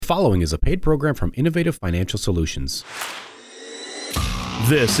following is a paid program from Innovative Financial Solutions.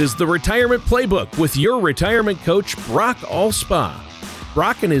 This is the Retirement Playbook with your retirement coach, Brock Allspaw.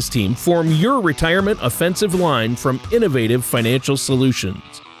 Brock and his team form your retirement offensive line from Innovative Financial Solutions.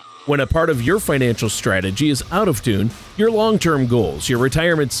 When a part of your financial strategy is out of tune, your long-term goals, your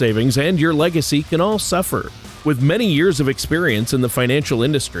retirement savings, and your legacy can all suffer. With many years of experience in the financial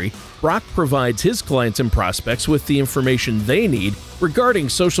industry, Brock provides his clients and prospects with the information they need regarding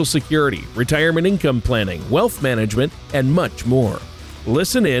Social Security, retirement income planning, wealth management, and much more.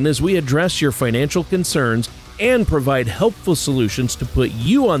 Listen in as we address your financial concerns and provide helpful solutions to put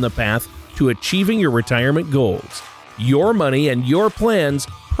you on the path to achieving your retirement goals. Your money and your plans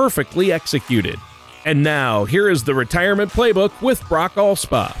perfectly executed. And now, here is the Retirement Playbook with Brock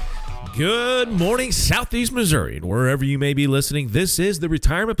Allspaw. Good morning, Southeast Missouri, and wherever you may be listening, this is the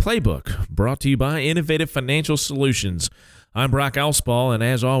Retirement Playbook, brought to you by Innovative Financial Solutions. I'm Brock Allspaw, and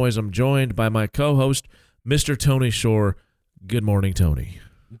as always, I'm joined by my co-host, Mr. Tony Shore. Good morning, Tony.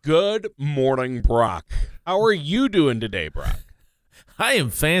 Good morning, Brock. How are you doing today, Brock? I am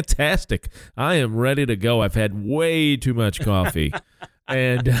fantastic. I am ready to go. I've had way too much coffee,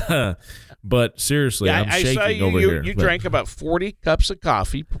 but seriously, I'm shaking over here. You drank about 40 cups of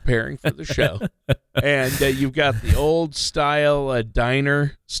coffee preparing for the show, and you've got the old style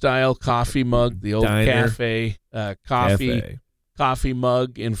diner style coffee mug, the old cafe coffee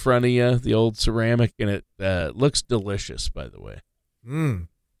mug in front of you, the old ceramic, and it looks delicious, by the way.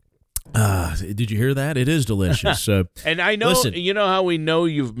 Did you hear that? It is delicious. And I know, listen, you know how we know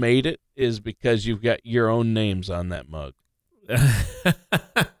you've made it is because you've got your own names on that mug.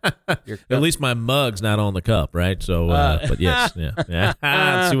 At least my mug's not on the cup, right? So, but yes,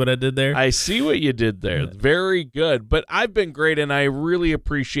 yeah. See what I did there? I see what you did there. Very good. But I've been great, and I really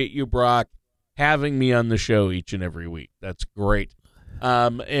appreciate you, Brock, having me on the show each and every week. That's great.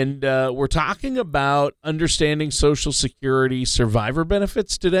 And we're talking about understanding Social Security survivor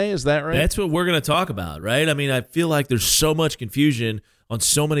benefits today. Is that right? That's what we're going to talk about, right? I mean, I feel like there's so much confusion on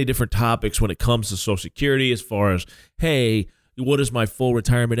so many different topics when it comes to Social Security as far as, hey, what is my full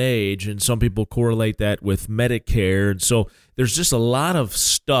retirement age? And some people correlate that with Medicare. And so there's just a lot of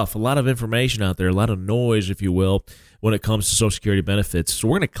stuff, a lot of information out there, a lot of noise, if you will, when it comes to Social Security benefits. So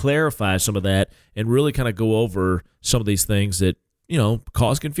we're going to clarify some of that and really kind of go over some of these things that, you know,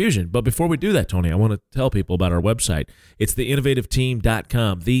 cause confusion. But before we do that, Tony, I want to tell people about our website. It's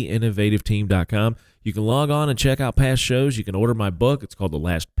theinnovativeteam.com, theinnovativeteam.com. You can log on and check out past shows. You can order my book. It's called The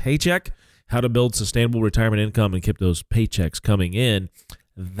Last Paycheck, How to Build Sustainable Retirement Income and Keep Those Paychecks Coming In.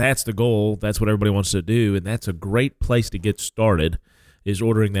 That's the goal. That's what everybody wants to do, and that's a great place to get started, is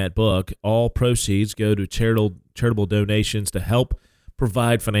ordering that book. All proceeds go to charitable donations to help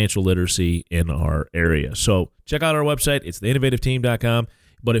provide financial literacy in our area. So check out our website. It's theinnovativeteam.com.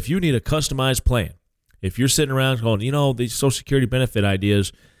 But if you need a customized plan, if you're sitting around going, you know, these Social Security benefit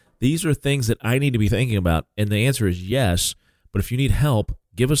ideas, these are things that I need to be thinking about, and the answer is yes. But if you need help,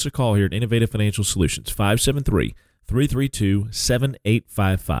 give us a call here at Innovative Financial Solutions,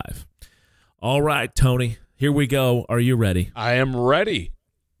 573-332-7855. All right, Tony, here we go. Are you ready? I am ready.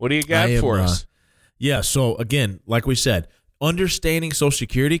 What do you got for us? So again, like we said, understanding Social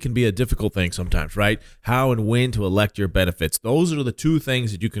Security can be a difficult thing sometimes, right? How and when to elect your benefits. Those are the two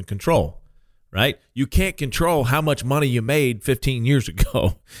things that you can control, right? You can't control how much money you made 15 years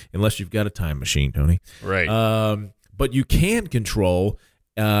ago unless you've got a time machine, Tony. Right. But you can control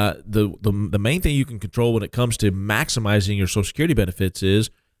the main thing you can control when it comes to maximizing your Social Security benefits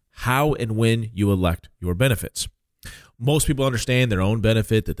is how and when you elect your benefits. Most people understand their own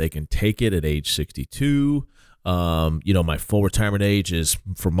benefit, that they can take it at age 62. My full retirement age is,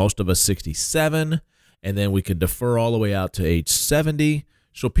 for most of us, 67, and then we can defer all the way out to age 70.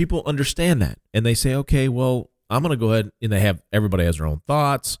 So people understand that, and they say, okay, well, I'm going to go ahead, and everybody has their own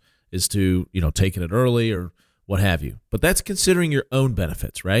thoughts as to, taking it early or what have you. But that's considering your own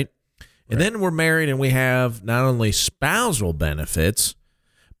benefits, right? And then we're married, and we have not only spousal benefits,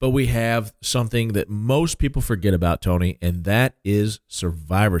 but we have something that most people forget about, Tony, and that is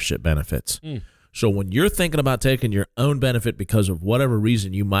survivorship benefits. So when you're thinking about taking your own benefit because of whatever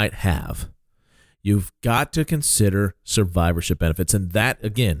reason you might have, you've got to consider survivorship benefits. And that,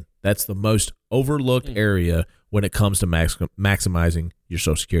 again, that's the most overlooked area when it comes to maximizing your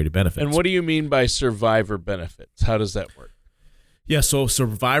Social Security benefits. And what do you mean by survivor benefits? How does that work? Yeah, so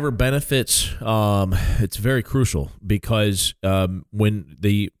survivor benefits, it's very crucial because when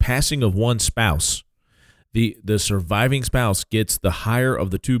the passing of one spouse, the surviving spouse gets the higher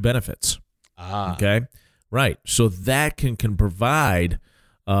of the two benefits. Okay, right. So that can provide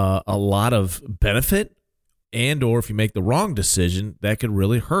a lot of benefit, And or if you make the wrong decision, that could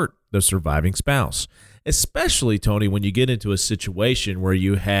really hurt the surviving spouse. Especially, Tony, when you get into a situation where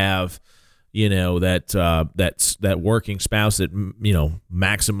you have, that working spouse that,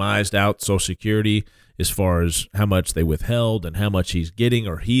 maximized out Social Security as far as how much they withheld and how much he's getting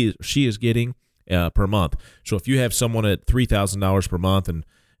or she is getting per month. So if you have someone at $3,000 per month and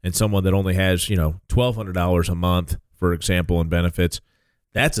someone that only has, $1,200 a month, for example, in benefits,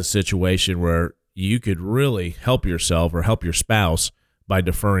 that's a situation where you could really help yourself or help your spouse by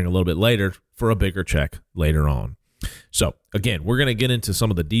deferring a little bit later for a bigger check later on. So again, we're going to get into some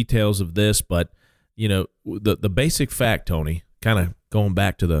of the details of this, but the basic fact, Tony, kind of going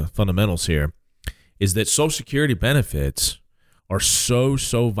back to the fundamentals here, is that Social Security benefits are so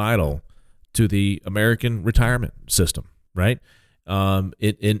vital to the American retirement system, right? And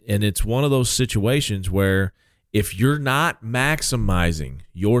it's one of those situations where if you're not maximizing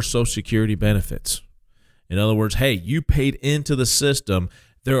your Social Security benefits, in other words, hey, you paid into the system,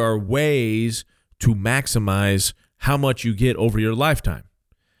 there are ways to maximize how much you get over your lifetime.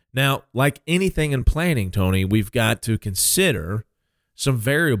 Now, like anything in planning, Tony, we've got to consider some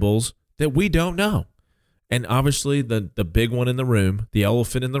variables that we don't know. And obviously the big one in the room, the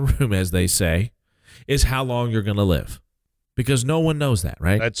elephant in the room, as they say, is how long you're going to live. Because no one knows that,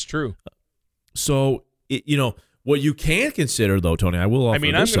 right? That's true. So, what you can consider, though, Tony, I will offer I'm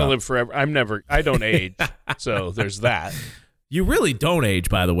going to live forever. I don't age, so there's that. You really don't age,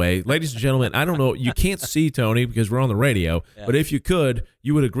 by the way. Ladies and gentlemen, I don't know. You can't see Tony because we're on the radio, but if you could,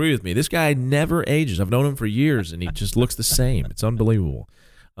 you would agree with me. This guy never ages. I've known him for years, and he just looks the same. It's unbelievable.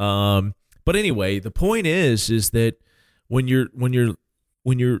 But anyway, the point is that when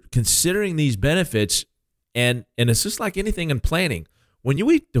you're considering these benefits, and it's just like anything in planning, when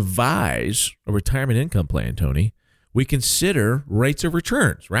we devise a retirement income plan, Tony, we consider rates of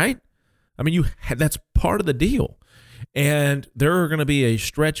returns, right? I mean, that's part of the deal. And there are going to be a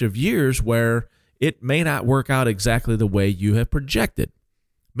stretch of years where it may not work out exactly the way you have projected.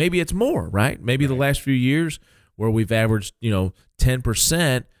 Maybe it's more, right? Maybe the last few years where we've averaged,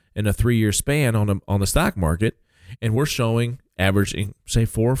 10% in a 3-year span on the stock market, and we're averaging, say,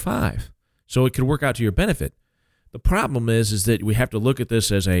 4 or 5. So it could work out to your benefit. The problem is that we have to look at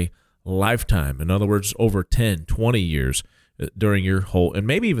this as a lifetime. In other words, over 10, 20 years during your whole, and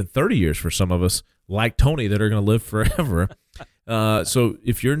maybe even 30 years for some of us, like Tony, that are going to live forever. So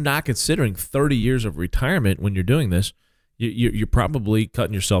if you're not considering 30 years of retirement when you're doing this, you're probably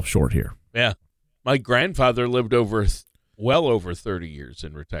cutting yourself short here. Yeah. My grandfather lived well over 30 years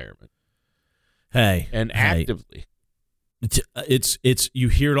in retirement. And actively. It's you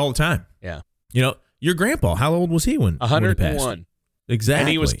hear it all the time. Yeah. Your grandpa, how old was he when 101. he passed? Exactly. And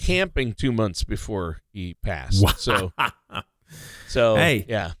he was camping 2 months before he passed. Wow. So hey,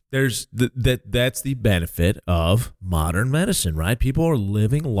 yeah. There's that's the benefit of modern medicine, right? People are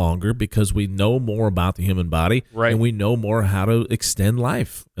living longer because we know more about the human body, right, and we know more how to extend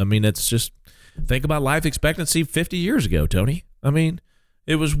life. I mean, it's just, think about life expectancy 50 years ago, Tony. I mean,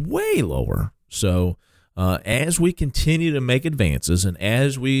 it was way lower. So as we continue to make advances and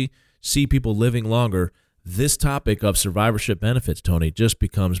as we see people living longer, this topic of survivorship benefits, Tony, just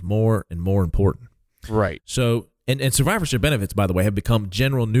becomes more and more important. Right. So, and survivorship benefits, by the way, have become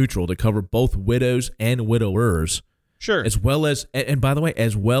general neutral to cover both widows and widowers. Sure. As well as, and by the way,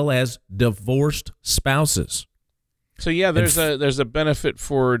 as well as divorced spouses. So yeah, there's a benefit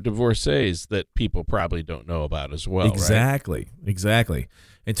for divorcees that people probably don't know about as well. Exactly. Right? Exactly.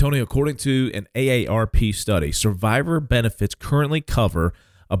 And Tony, according to an AARP study, survivor benefits currently cover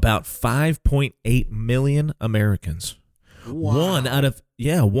about 5.8 million Americans. Wow.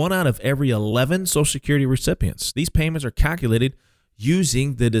 One out of every 11 Social Security recipients. These payments are calculated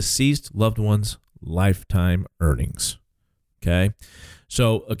using the deceased loved one's lifetime earnings. Okay?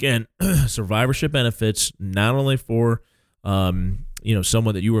 So again, survivorship benefits not only for someone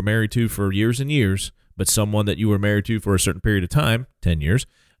that you were married to for years and years, but someone that you were married to for a certain period of time, 10 years,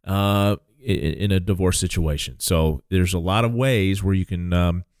 in a divorce situation. So there's a lot of ways where you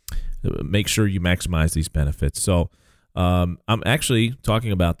can make sure you maximize these benefits. So I'm actually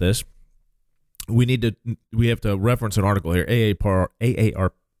talking about this. We have to reference an article here,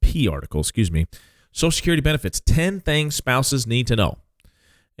 AARP article, Social Security benefits, 10 things spouses need to know.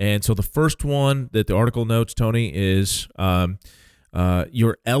 And so the first one that the article notes, Tony, is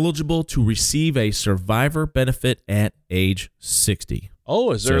you're eligible to receive a survivor benefit at age 60.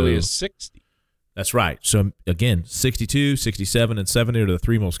 Oh, as early as 60. That's right. So again, 62, 67, and 70 are the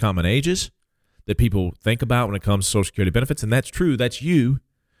 3 most common ages that people think about when it comes to Social Security benefits. And that's true. That's you.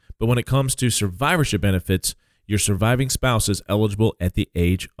 But when it comes to survivorship benefits, your surviving spouse is eligible at the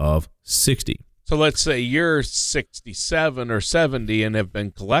age of 60. So let's say you're 67 or 70 and have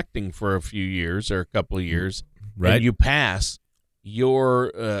been collecting for a few years or a couple of years, right? And you pass,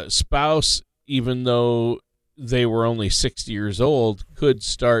 your spouse, even though they were only 60 years old, could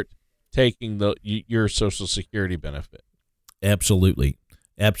start taking your Social Security benefit. Absolutely.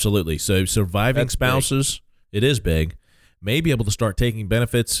 So surviving spouses, it is big, may be able to start taking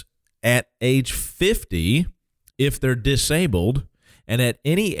benefits at age 50 if they're disabled, and at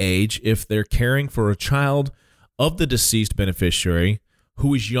any age if they're caring for a child of the deceased beneficiary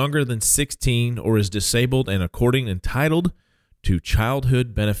who is younger than 16 or is disabled and entitled to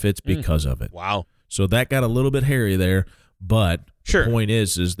childhood benefits because of it. Wow. So that got a little bit hairy there, but sure. The point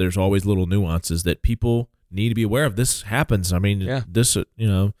is there's always little nuances that people need to be aware of. This happens. I mean, this, as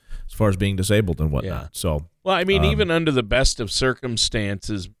far as being disabled and whatnot. Yeah. So, well, I mean, even under the best of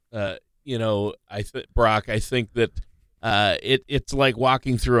circumstances, Brock, I think that it's like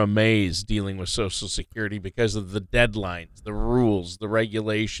walking through a maze dealing with Social Security because of the deadlines, the rules, the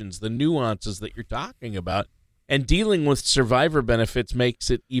regulations, the nuances that you're talking about. And dealing with survivor benefits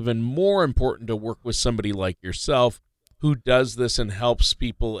makes it even more important to work with somebody like yourself who does this and helps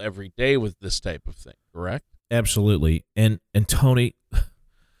people every day with this type of thing, correct? Absolutely. And Tony,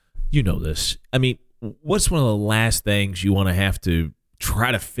 you know this. I mean, what's one of the last things you want to have to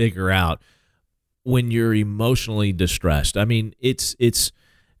try to figure out when you're emotionally distressed? I mean, it's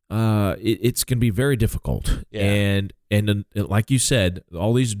going to be very difficult. Yeah. And like you said,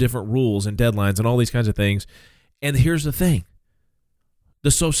 all these different rules and deadlines and all these kinds of things. And here's the thing. The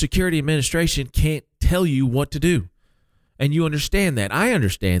Social Security Administration can't tell you what to do. And you understand that. I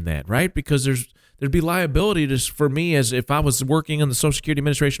understand that, right? Because there'd be liability for me as if I was working in the Social Security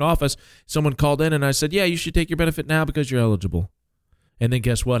Administration office, someone called in and I said, yeah, you should take your benefit now because you're eligible. And then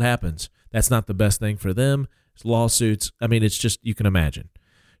guess what happens? That's not the best thing for them. It's lawsuits. I mean, it's just, you can imagine.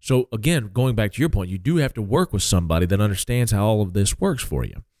 So again, going back to your point, you do have to work with somebody that understands how all of this works for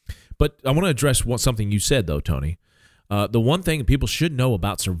you. But I want to address something you said, though, Tony. The one thing people should know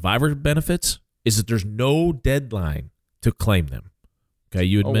about survivor benefits is that there's no deadline to claim them. Okay,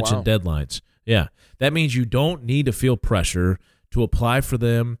 you had mentioned deadlines. Yeah, that means you don't need to feel pressure to apply for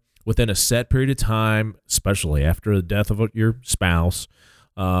them within a set period of time, especially after the death of your spouse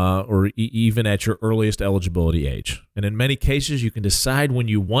or even at your earliest eligibility age. And in many cases, you can decide when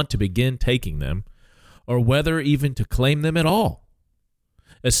you want to begin taking them or whether even to claim them at all.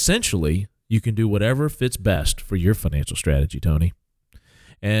 Essentially, you can do whatever fits best for your financial strategy, Tony.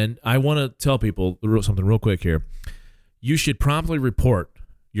 And I want to tell people something real quick here. You should promptly report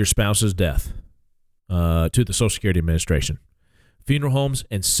your spouse's death to the Social Security Administration. Funeral homes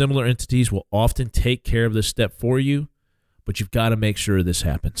and similar entities will often take care of this step for you, but you've got to make sure this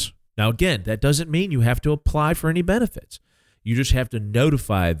happens. Now, again, that doesn't mean you have to apply for any benefits. You just have to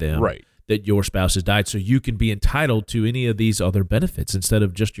notify them that your spouse has died so you can be entitled to any of these other benefits instead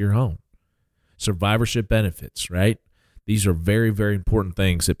of just your own. Survivorship benefits, right? These are very, very important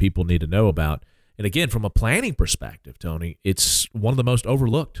things that people need to know about. And again, from a planning perspective, Tony, it's one of the most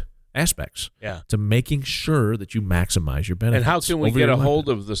overlooked aspects to making sure that you maximize your benefits. And how can we get a hold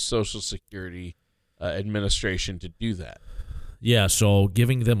of the Social Security Administration to do that? Yeah, so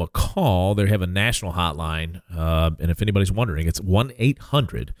giving them a call. They have a national hotline, and if anybody's wondering, it's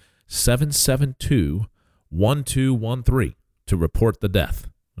 1-800-772-1213 to report the death,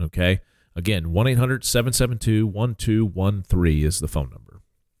 okay? Again, 1-800-772-1213 is the phone number.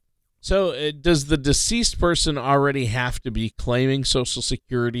 So does the deceased person already have to be claiming Social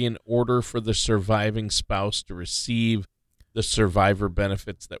Security in order for the surviving spouse to receive the survivor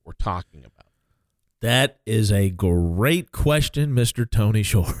benefits that we're talking about? That is a great question, Mr. Tony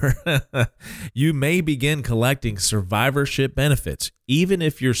Shore. You may begin collecting survivorship benefits, even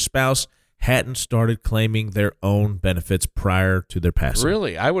if your spouse hadn't started claiming their own benefits prior to their passing.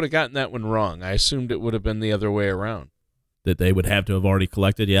 Really? I would have gotten that one wrong. I assumed it would have been the other way around. That they would have to have already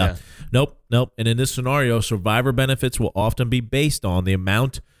collected? Yeah. Nope. And in this scenario, survivor benefits will often be based on the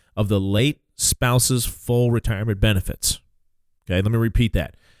amount of the late spouse's full retirement benefits. Okay, let me repeat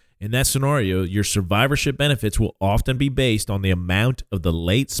that. In that scenario, your survivorship benefits will often be based on the amount of the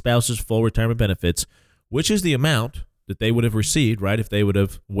late spouse's full retirement benefits, which is the amount that they would have received, right, if they would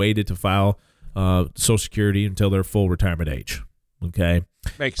have waited to file Social Security until their full retirement age. Okay?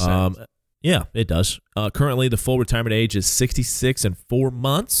 Makes sense. Yeah, it does. Currently, the full retirement age is 66 and 4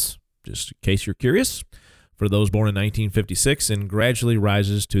 months, just in case you're curious, for those born in 1956, and gradually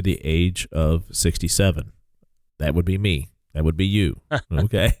rises to the age of 67. That would be me. That would be you.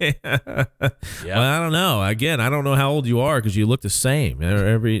 Okay? Well, I don't know. Again, I don't know how old you are because you look the same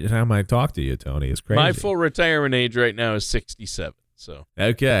every time I talk to you, Tony. It's crazy. My full retirement age right now is 67. So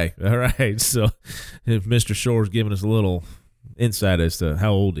Okay. All right. So if Mr. Shore's giving us a little insight as to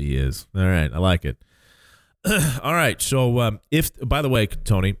how old he is. All right. I like it. All right. So if, by the way,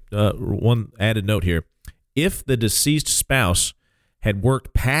 Tony, one added note here. If the deceased spouse had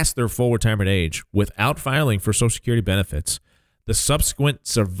worked past their full retirement age without filing for Social Security benefits, the subsequent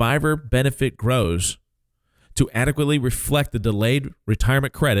survivor benefit grows to adequately reflect the delayed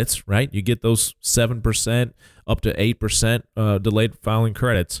retirement credits, right? You get those 7% up to 8% delayed filing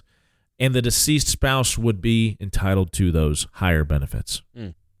credits, and the deceased spouse would be entitled to those higher benefits.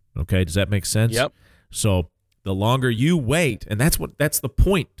 Okay, does that make sense? Yep. So the longer you wait, and that's the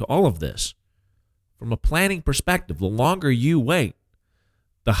point to all of this. From a planning perspective, the longer you wait,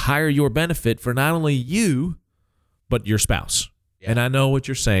 the higher your benefit for not only you, but your spouse. Yeah. And I know what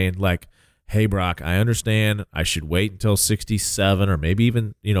you're saying, like, hey, Brock, I understand I should wait until 67, or maybe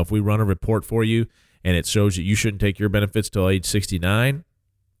even, if we run a report for you and it shows that you shouldn't take your benefits till age 69,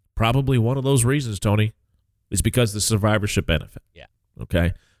 probably one of those reasons, Tony, is because the survivorship benefit. Yeah.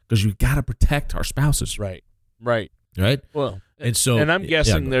 Okay? Because you've got to protect our spouses. Right. Right? Well, and I'm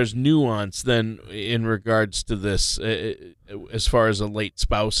guessing there's nuance then in regards to this as far as a late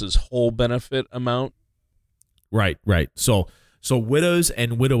spouse's whole benefit amount. Right. So widows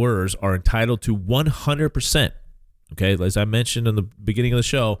and widowers are entitled to 100%, okay, as I mentioned in the beginning of the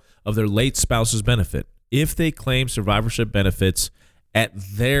show, of their late spouse's benefit if they claim survivorship benefits at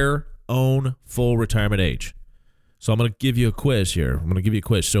their own full retirement age. So I'm going to give you a quiz here.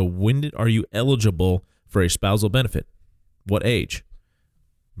 So when are you eligible for a spousal benefit? What age?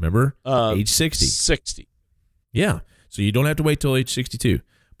 Remember? Age 60. 60. Yeah. So you don't have to wait till age 62.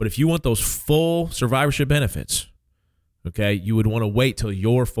 But if you want those full survivorship benefits, okay, you would want to wait till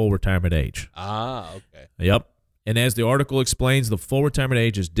your full retirement age. Okay. Yep. And as the article explains, the full retirement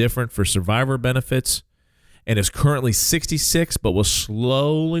age is different for survivor benefits and is currently 66, but will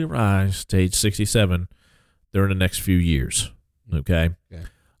slowly rise to age 67 during the next few years. Okay.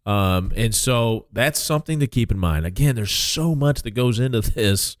 And so that's something to keep in mind. Again, there's so much that goes into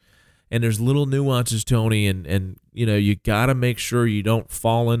this, and there's little nuances, Tony, and you got to make sure you don't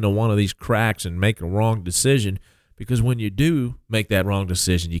fall into one of these cracks and make a wrong decision, because when you do make that wrong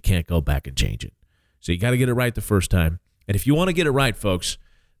decision, you can't go back and change it. So you got to get it right the first time. And if you want to get it right, folks,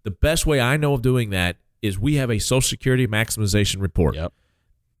 the best way I know of doing that is we have a Social Security maximization report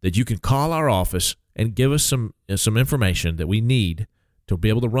that you can call our office and give us some information that we need to be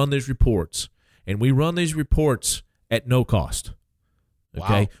able to run these reports. And we run these reports at no cost.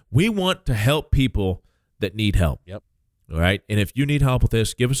 Okay? Wow. We want to help people that need help. Yep. All right? And if you need help with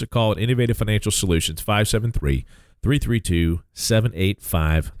this, give us a call at Innovative Financial Solutions,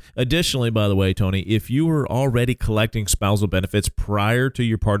 573-332-785. Additionally, by the way, Tony, if you were already collecting spousal benefits prior to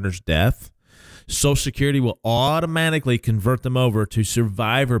your partner's death, Social Security will automatically convert them over to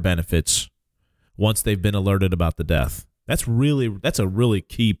survivor benefits once they've been alerted about the death. That's a really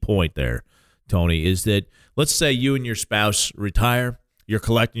key point there, Tony, is that let's say you and your spouse retire, you're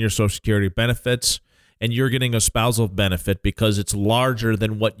collecting your Social Security benefits, and you're getting a spousal benefit because it's larger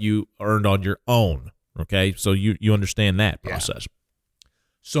than what you earned on your own. Okay, so you understand that process. Yeah.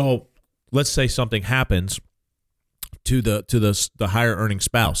 So let's say something happens to the higher earning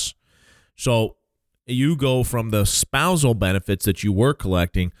spouse. So you go from the spousal benefits that you were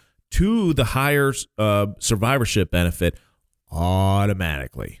collecting to the higher survivorship benefit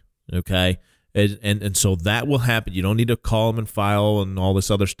automatically. Okay, and so that will happen. You don't need to call them and file and all this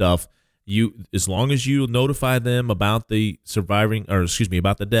other stuff. As long as you notify them about the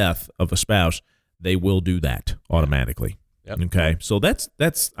about the death of a spouse, they will do that automatically. Yep. Okay, so that's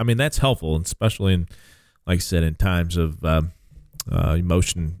helpful, and especially in, like I said, in times of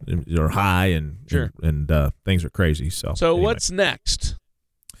emotion are high and things are crazy. So anyway. What's next?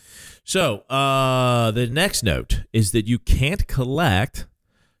 So the next note is that you can't collect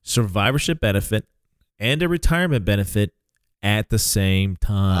survivorship benefit and a retirement benefit at the same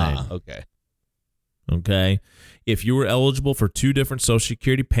time. Okay. If you were eligible for two different Social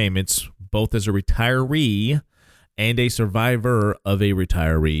Security payments, both as a retiree and a survivor of a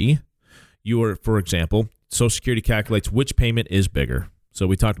retiree, you are, for example, Social Security calculates which payment is bigger. So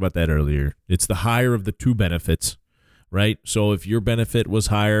we talked about that earlier. It's the higher of the two benefits, right? So if your benefit was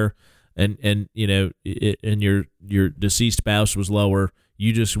higher and your deceased spouse was lower,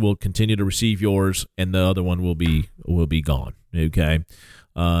 you just will continue to receive yours, and the other one will be gone. Okay,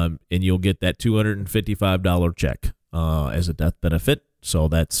 and you'll get that $255 check as a death benefit. So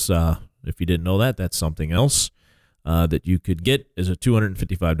that's if you didn't know that, that's something else that you could get as a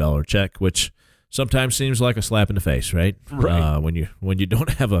 $255 check, which sometimes seems like a slap in the face, right? Right. When you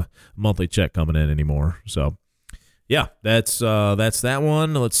don't have a monthly check coming in anymore. So Yeah, that's that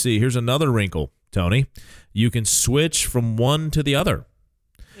one. Let's see. Here's another wrinkle, Tony. You can switch from one to the other.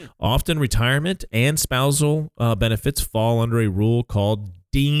 Often retirement and spousal benefits fall under a rule called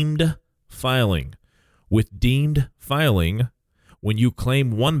deemed filing. With deemed filing, when you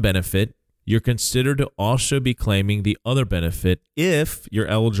claim one benefit, you're considered to also be claiming the other benefit if you're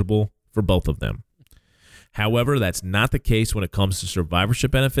eligible for both of them. However, that's not the case when it comes to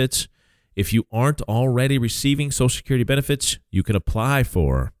survivorship benefits. If you aren't already receiving Social Security benefits, you can apply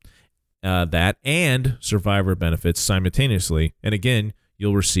for that and survivor benefits simultaneously. And again,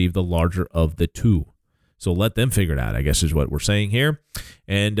 you'll receive the larger of the two. So let them figure it out, I guess is what we're saying here.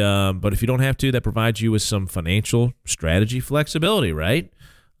 And but if you don't have to, that provides you with some financial strategy flexibility, right?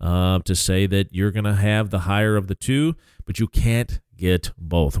 To say that you're going to have the higher of the two, but you can't get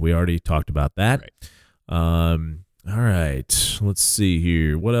both. We already talked about that. Right. All right. Let's see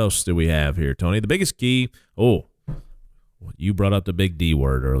here. What else do we have here, Tony? The biggest key. Oh, you brought up the big D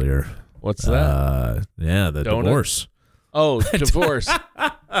word earlier. What's that? Yeah, the divorce. Oh, divorce.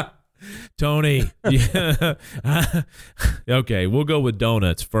 Tony. Yeah. Okay, we'll go with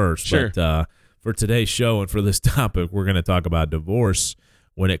donuts first. Sure. But for today's show and for this topic, we're going to talk about divorce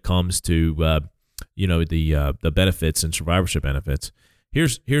when it comes to the benefits and survivorship benefits.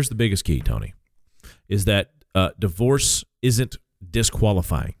 Here's the biggest key, Tony, is that divorce isn't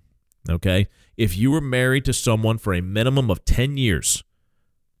disqualifying. Okay, if you were married to someone for a minimum of 10 years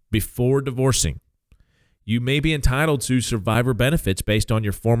before divorcing, you may be entitled to survivor benefits based on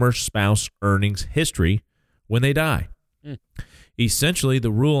your former spouse earnings history when they die. Essentially,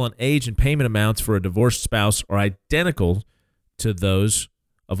 the rule on age and payment amounts for a divorced spouse are identical to those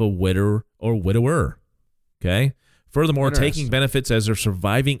of a widower or widower. Okay? Furthermore, taking benefits as a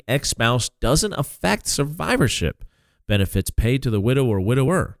surviving ex-spouse doesn't affect survivorship benefits paid to the widow or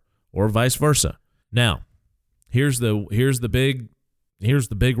widower, or vice versa. Now, here's the big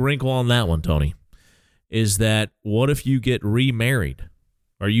wrinkle on that one, Tony. Is that what if you get remarried?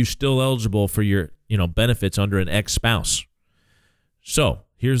 Are you still eligible for your benefits under an ex-spouse? So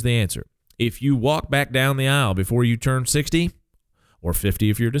here's the answer. If you walk back down the aisle before you turn 60 or 50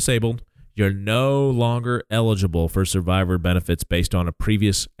 if you're disabled, you're no longer eligible for survivor benefits based on a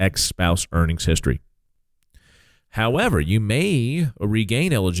previous ex-spouse earnings history. However, you may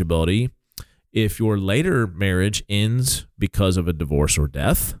regain eligibility if your later marriage ends because of a divorce or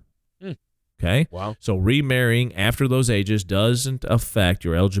death. Okay. Wow. So remarrying after those ages doesn't affect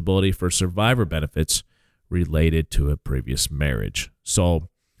your eligibility for survivor benefits related to a previous marriage. So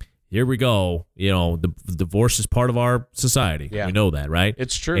here we go. The divorce is part of our society. Yeah. We know that, right?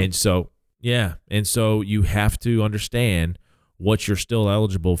 It's true. And so, yeah. And so you have to understand what you're still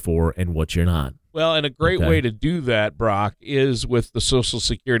eligible for and what you're not. Well, and a great way to do that, Brock, is with the Social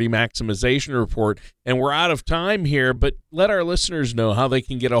Security Maximization Report. And we're out of time here, but let our listeners know how they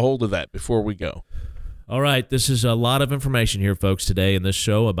can get a hold of that before we go. All right. This is a lot of information here, folks, today in this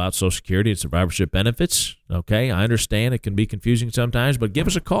show about Social Security and survivorship benefits. Okay. I understand it can be confusing sometimes, but give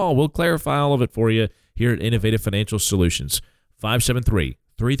us a call. We'll clarify all of it for you here at Innovative Financial Solutions,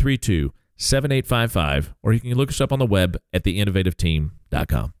 573-332-7855, or you can look us up on the web at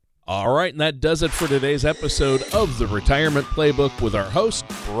theinnovativeteam.com. All right, and that does it for today's episode of The Retirement Playbook with our host,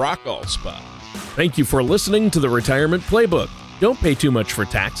 Brock Allspaw. Thank you for listening to the Retirement Playbook. Don't pay too much for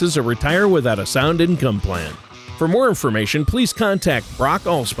taxes or retire without a sound income plan. For more information, please contact Brock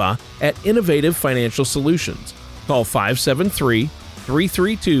Allspaw at Innovative Financial Solutions. Call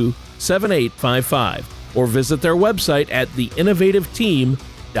 573-332-7855 or visit their website at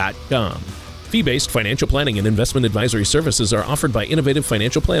theinnovativeteam.com. Fee-based financial planning and investment advisory services are offered by Innovative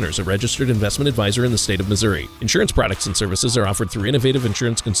Financial Planners, a registered investment advisor in the state of Missouri. Insurance products and services are offered through Innovative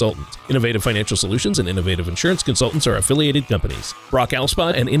Insurance Consultants. Innovative Financial Solutions and Innovative Insurance Consultants are affiliated companies. Brock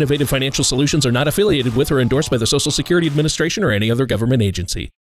Allspaw and Innovative Financial Solutions are not affiliated with or endorsed by the Social Security Administration or any other government agency.